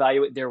them to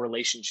evaluate their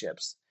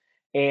relationships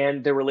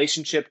and their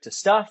relationship to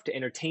stuff, to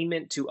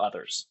entertainment, to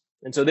others.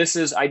 And so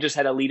I just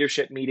had a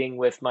leadership meeting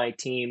with my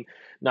team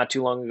not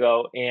too long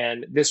ago.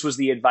 And this was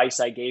the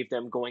advice I gave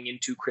them going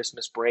into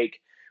Christmas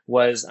break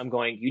was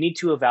you need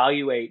to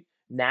evaluate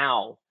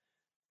now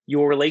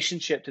your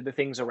relationship to the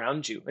things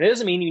around you. And it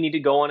doesn't mean you need to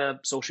go on a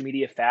social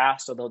media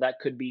fast, although that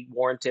could be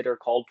warranted or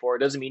called for. It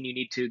doesn't mean you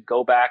need to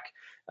go back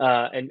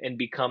and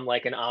become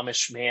like an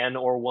Amish man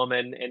or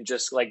woman and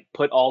just like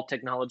put all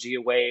technology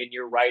away and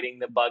you're riding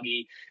the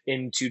buggy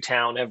into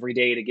town every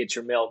day to get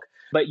your milk.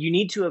 But you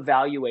need to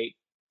evaluate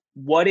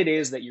what it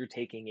is that you're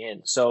taking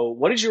in. So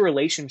what is your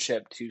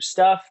relationship to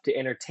stuff, to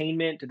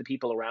entertainment, to the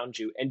people around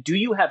you? And do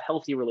you have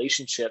healthy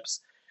relationships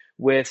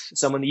with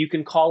someone that you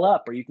can call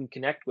up or you can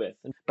connect with?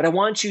 But I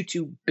want you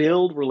to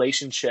build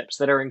relationships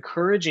that are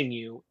encouraging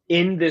you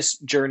in this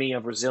journey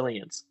of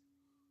resilience.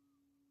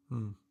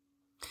 Hmm.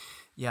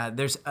 Yeah,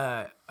 there's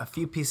a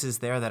few pieces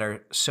there that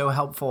are so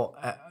helpful,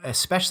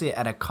 especially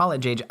at a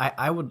college age.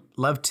 I would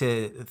love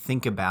to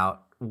think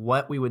about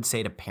what we would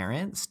say to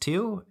parents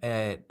too,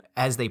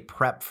 as they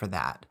prep for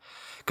that.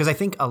 Because I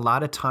think a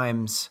lot of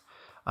times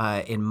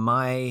in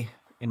my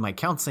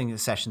counseling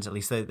sessions, at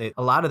least, a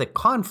lot of the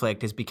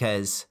conflict is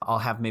because I'll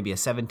have maybe a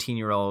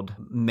 17-year-old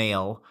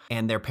male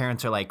and their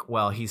parents are like,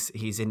 well, he's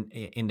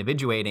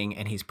individuating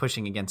and he's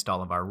pushing against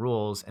all of our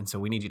rules. And so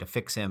we need you to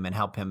fix him and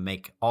help him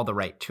make all the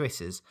right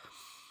choices.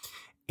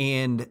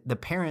 And the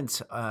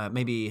parents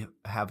maybe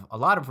have a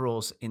lot of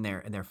rules in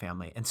their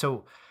family. And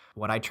so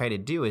what I try to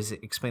do is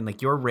explain,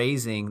 like, you're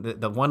raising,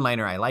 the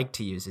one-liner I like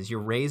to use is you're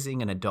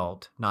raising an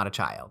adult, not a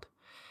child.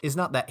 It's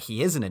not that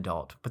he is an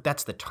adult, but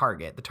that's the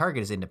target. The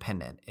target is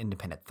independent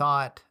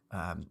thought,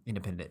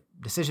 independent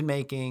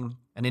decision-making,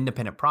 an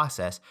independent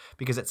process,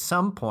 because at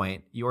some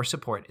point your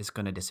support is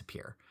going to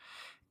disappear.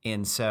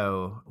 And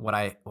so what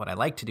I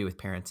like to do with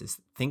parents is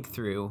think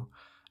through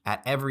at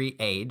every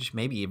age,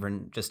 maybe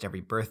even just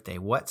every birthday,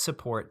 what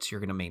supports you're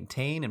going to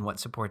maintain and what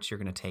supports you're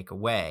going to take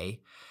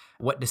away,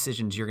 what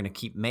decisions you're going to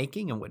keep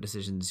making and what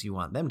decisions you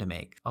want them to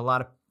make. A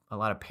lot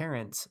of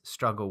parents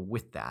struggle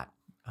with that.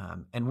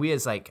 And we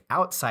as like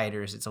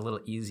outsiders, it's a little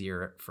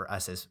easier for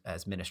us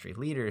as ministry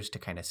leaders to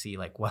kind of see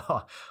like,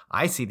 well,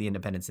 I see the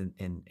independence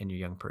in your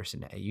young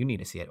person. You need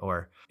to see it.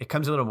 Or it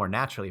comes a little more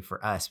naturally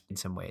for us in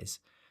some ways.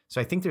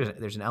 So I think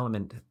there's an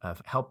element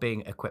of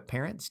helping equip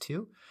parents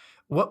too.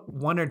 What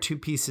one or two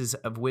pieces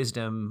of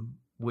wisdom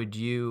would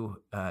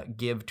you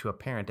give to a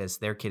parent as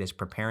their kid is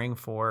preparing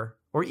for,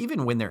 or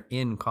even when they're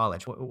in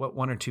college? What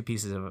one or two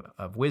pieces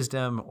of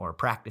wisdom or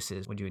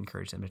practices would you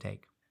encourage them to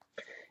take?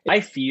 I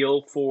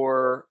feel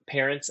for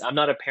parents. I'm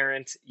not a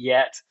parent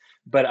yet,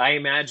 but I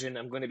imagine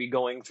I'm going to be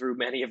going through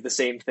many of the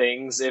same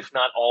things, if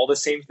not all the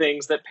same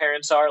things that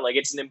parents are. Like,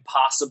 it's an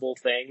impossible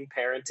thing,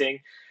 parenting,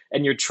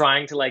 and you're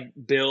trying to like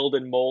build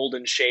and mold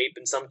and shape.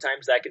 And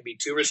sometimes that can be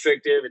too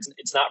restrictive.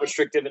 It's not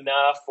restrictive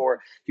enough, or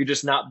you're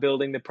just not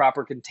building the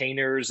proper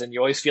containers and you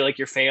always feel like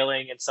you're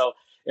failing. And so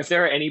if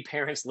there are any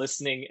parents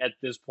listening at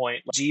this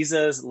point,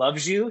 Jesus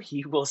loves you.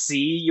 He will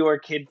see your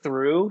kid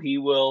through. He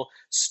will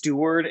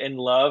steward and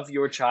love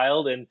your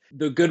child. And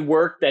the good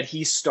work that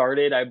he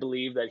started, I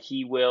believe that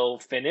he will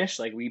finish.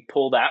 Like, we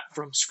pull that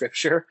from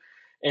scripture.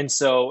 And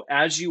so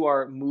as you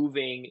are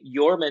moving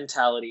your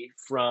mentality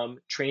from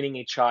training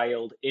a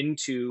child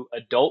into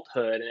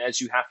adulthood, and as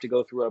you have to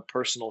go through a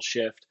personal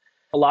shift,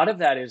 a lot of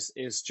that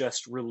is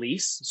just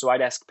release. So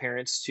I'd ask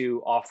parents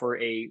to offer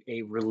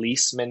a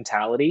release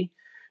mentality,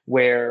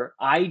 where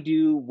I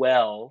do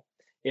well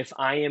if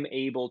I am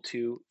able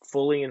to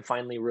fully and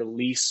finally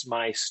release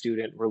my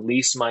student,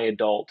 release my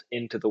adult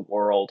into the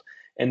world,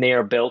 and they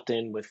are built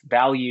in with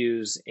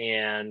values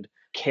and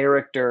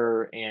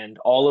character and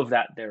all of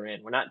that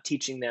therein. We're not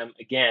teaching them,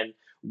 again,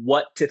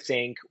 what to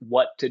think,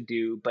 what to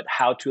do, but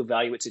how to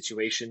evaluate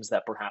situations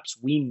that perhaps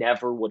we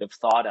never would have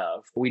thought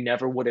of, we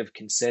never would have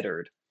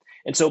considered.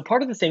 And so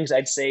part of the things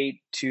I'd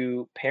say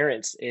to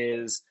parents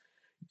is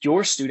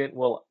your student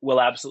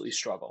will absolutely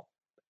struggle.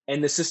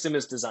 And the system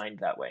is designed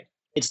that way.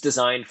 It's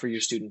designed for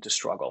your student to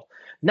struggle.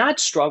 Not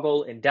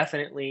struggle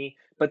indefinitely,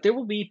 but there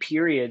will be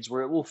periods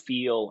where it will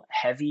feel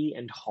heavy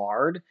and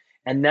hard.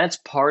 And that's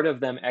part of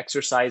them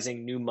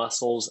exercising new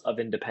muscles of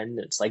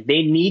independence. Like,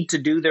 they need to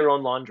do their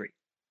own laundry.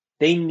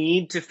 They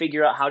need to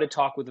figure out how to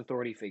talk with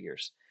authority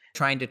figures.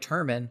 Try and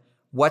determine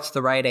what's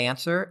the right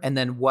answer and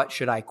then what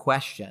should I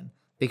question?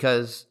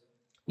 Because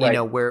you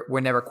know,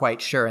 we're never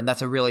quite sure. And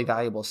that's a really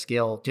valuable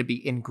skill to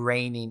be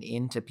ingraining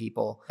into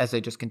people as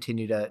they just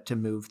continue to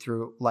move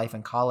through life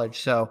in college.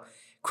 So,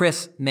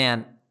 Chris,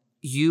 man,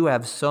 you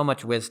have so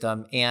much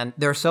wisdom, and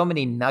there are so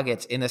many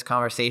nuggets in this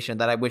conversation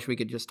that I wish we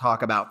could just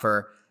talk about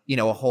for,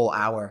 a whole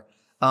hour.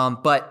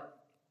 But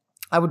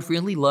I would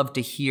really love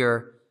to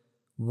hear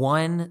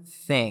one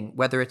thing,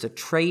 whether it's a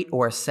trait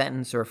or a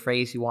sentence or a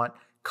phrase you want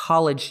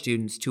college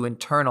students to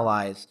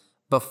internalize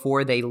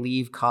before they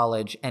leave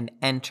college and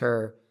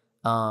enter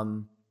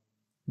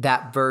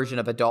that version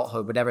of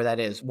adulthood, whatever that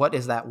is. What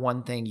is that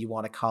one thing you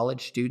want a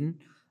college student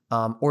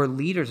or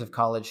leaders of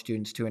college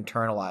students to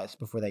internalize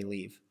before they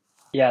leave?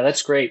 Yeah,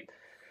 that's great.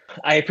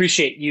 I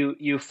appreciate you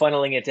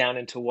funneling it down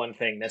into one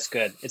thing. That's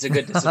good. It's a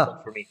good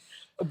discipline for me.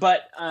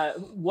 But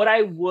what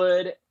I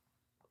would,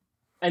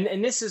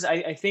 and this is,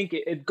 I think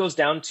it goes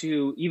down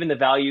to even the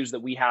values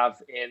that we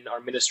have in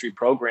our ministry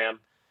program,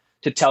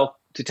 to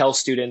tell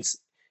students,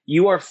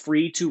 you are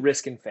free to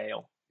risk and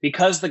fail.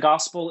 Because the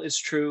gospel is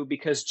true,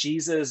 because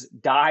Jesus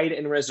died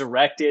and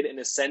resurrected and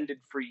ascended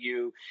for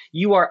you,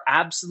 you are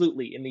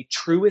absolutely, in the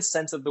truest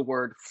sense of the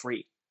word,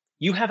 free.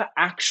 You have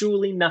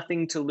actually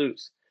nothing to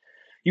lose.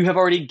 You have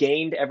already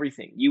gained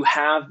everything. You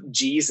have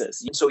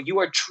Jesus. So you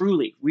are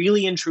truly,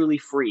 really and truly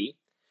free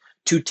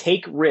to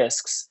take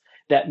risks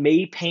that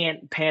may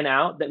pan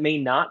out, that may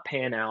not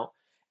pan out,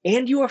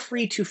 and you are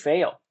free to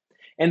fail.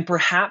 And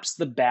perhaps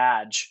the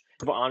badge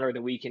of honor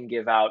that we can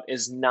give out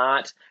is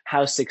not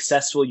how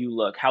successful you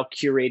look, how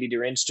curated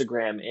your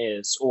Instagram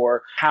is,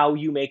 or how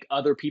you make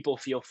other people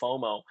feel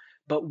FOMO.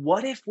 But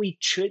what if we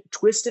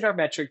twisted our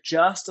metric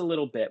just a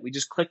little bit? We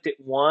just clicked it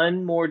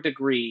one more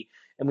degree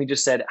and we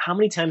just said, how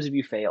many times have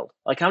you failed?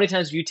 Like, how many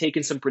times have you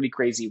taken some pretty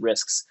crazy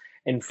risks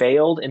and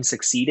failed and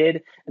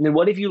succeeded? And then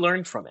what have you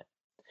learned from it?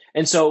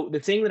 And so the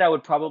thing that I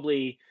would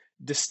probably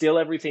distill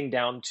everything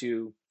down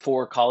to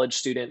for college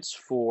students,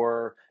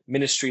 for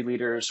ministry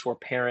leaders, for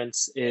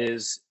parents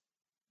is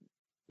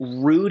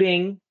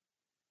rooting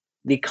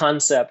the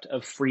concept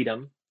of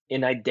freedom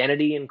in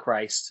identity in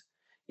Christ,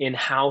 in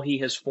how he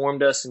has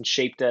formed us and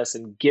shaped us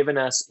and given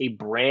us a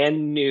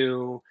brand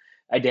new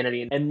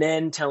identity. And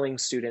then telling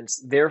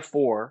students,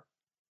 therefore,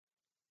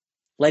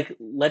 like,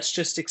 let's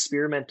just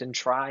experiment and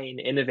try and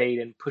innovate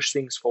and push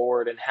things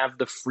forward and have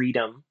the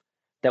freedom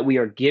that we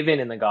are given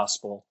in the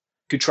gospel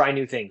to try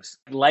new things.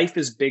 Life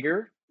is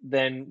bigger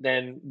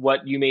than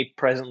what you may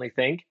presently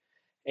think.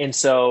 And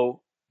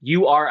so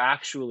you are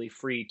actually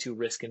free to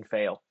risk and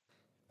fail.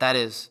 That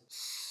is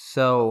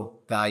so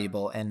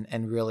valuable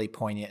and really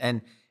poignant.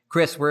 And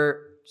Chris,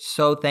 we're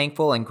so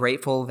thankful and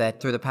grateful that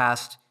through the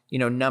past,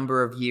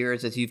 number of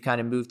years, as you've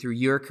kind of moved through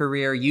your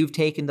career, you've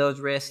taken those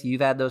risks, you've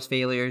had those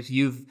failures,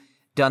 you've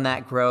done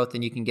that growth,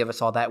 and you can give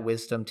us all that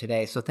wisdom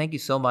today. So thank you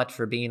so much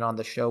for being on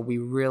the show. We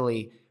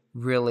really,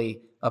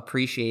 really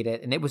appreciate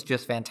it. And it was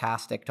just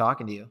fantastic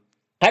talking to you.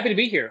 Happy to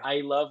be here.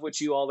 I love what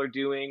you all are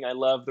doing. I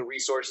love the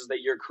resources that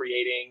you're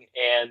creating,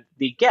 and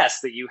the guests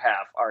that you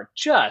have are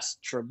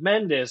just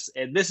tremendous.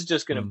 And this is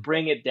just going to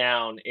bring it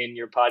down in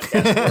your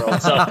podcast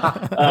world.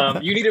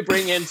 So you need to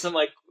bring in some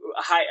like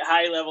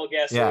high level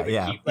guests.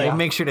 Yeah. We'll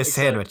make sure to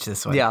sandwich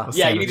this one. Yeah.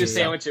 You need to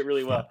sandwich it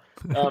really well.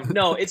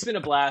 No, it's been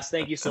a blast.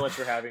 Thank you so much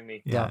for having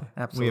me. Yeah,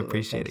 absolutely. We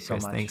appreciate it,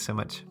 Chris. Thanks so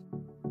much.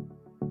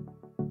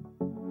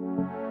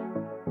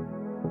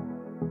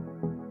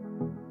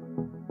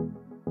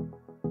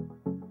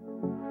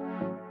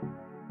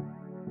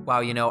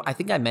 Wow, I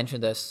think I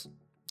mentioned this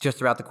just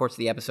throughout the course of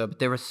the episode, but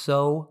there was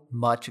so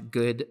much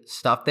good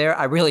stuff there.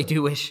 I really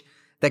do wish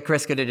that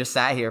Chris could have just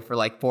sat here for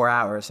like 4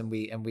 hours and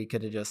we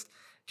could have just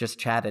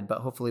chatted, but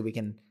hopefully we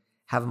can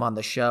have him on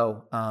the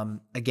show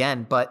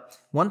again. But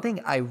one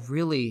thing I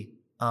really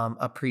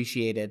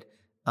appreciated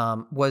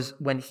was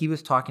when he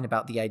was talking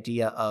about the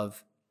idea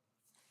of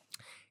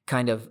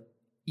kind of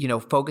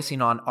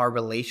focusing on our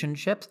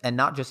relationships, and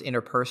not just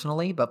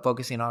interpersonally, but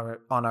focusing on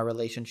our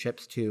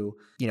relationships to,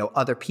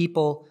 other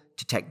people,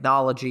 to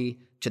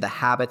technology, to the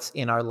habits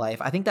in our life.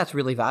 I think that's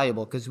really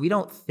valuable because we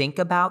don't think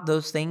about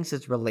those things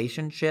as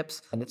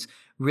relationships. And it's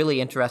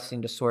really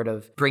interesting to sort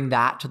of bring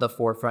that to the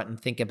forefront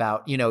and think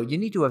about, you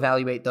need to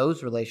evaluate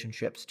those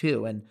relationships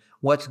too. And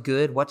what's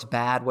good, what's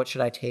bad, what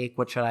should I take,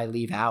 what should I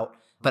leave out?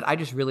 But I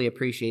just really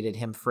appreciated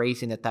him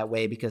phrasing it that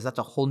way because that's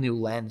a whole new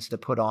lens to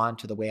put on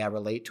to the way I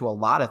relate to a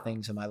lot of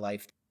things in my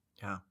life.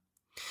 Yeah.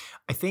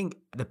 I think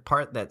the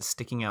part that's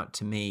sticking out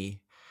to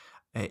me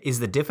is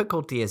the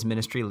difficulty as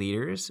ministry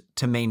leaders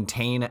to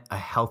maintain a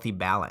healthy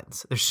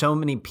balance. There's so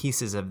many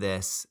pieces of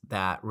this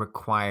that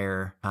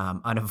require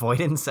an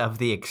avoidance of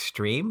the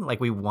extreme.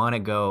 Like we want to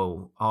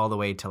go all the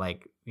way to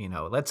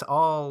let's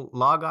all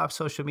log off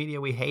social media.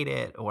 We hate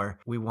it. Or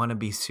we want to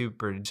be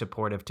super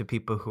supportive to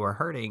people who are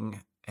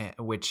hurting,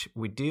 which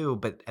we do,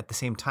 but at the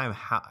same time,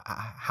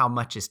 how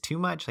much is too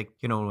much? Like,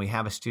 when we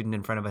have a student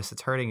in front of us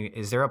that's hurting,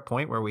 is there a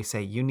point where we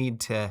say, you need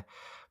to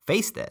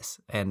face this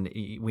and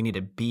we need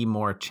to be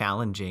more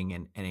challenging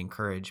and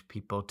encourage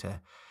people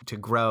to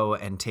grow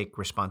and take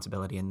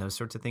responsibility and those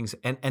sorts of things?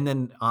 And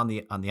then on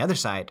the other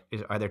side,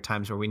 are there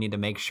times where we need to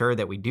make sure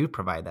that we do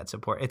provide that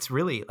support? It's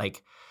really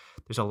like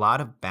there's a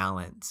lot of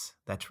balance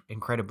that's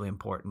incredibly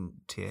important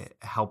to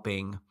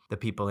helping the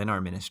people in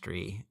our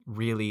ministry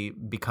really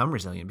become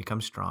resilient,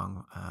 become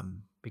strong,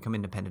 become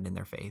independent in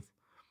their faith.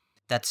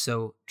 That's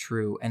so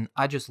true. And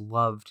I just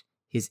loved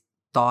his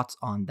thoughts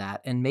on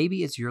that. And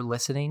maybe as you're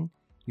listening,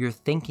 you're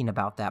thinking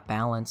about that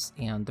balance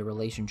and the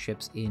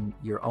relationships in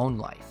your own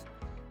life.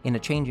 In a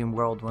changing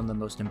world, one of the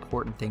most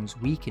important things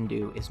we can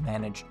do is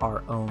manage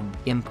our own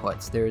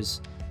inputs.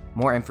 There's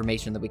more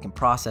information that we can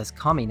process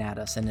coming at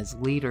us. And as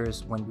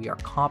leaders, when we are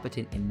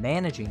competent in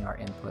managing our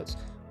inputs,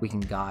 we can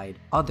guide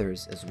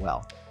others as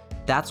well.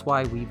 That's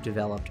why we've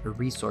developed a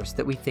resource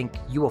that we think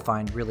you will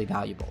find really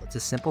valuable. It's a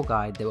simple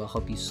guide that will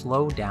help you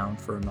slow down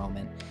for a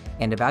moment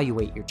and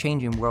evaluate your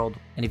changing world.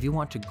 And if you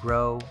want to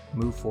grow,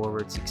 move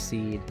forward,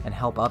 succeed, and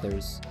help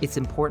others, it's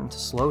important to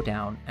slow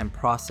down and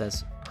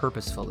process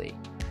purposefully.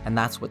 And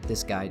that's what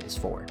this guide is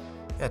for.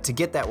 To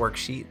get that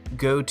worksheet,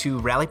 go to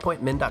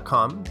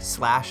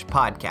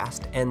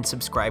rallypointmen.com/podcast and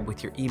subscribe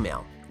with your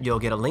email. You'll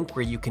get a link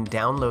where you can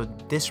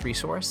download this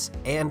resource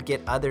and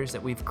get others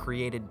that we've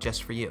created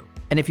just for you.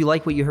 And if you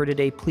like what you heard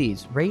today,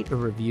 please rate or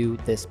review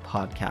this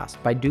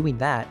podcast. By doing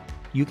that,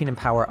 you can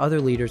empower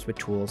other leaders with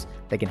tools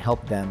that can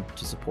help them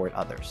to support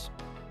others.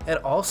 And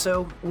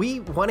also, we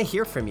want to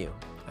hear from you.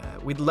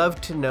 We'd love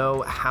to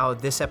know how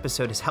this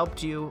episode has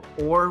helped you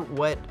or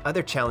what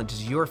other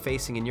challenges you're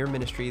facing in your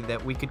ministry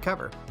that we could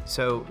cover.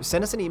 So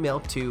send us an email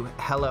to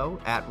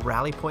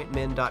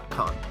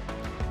hello@rallypointmen.com.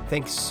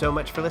 Thanks so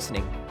much for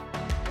listening.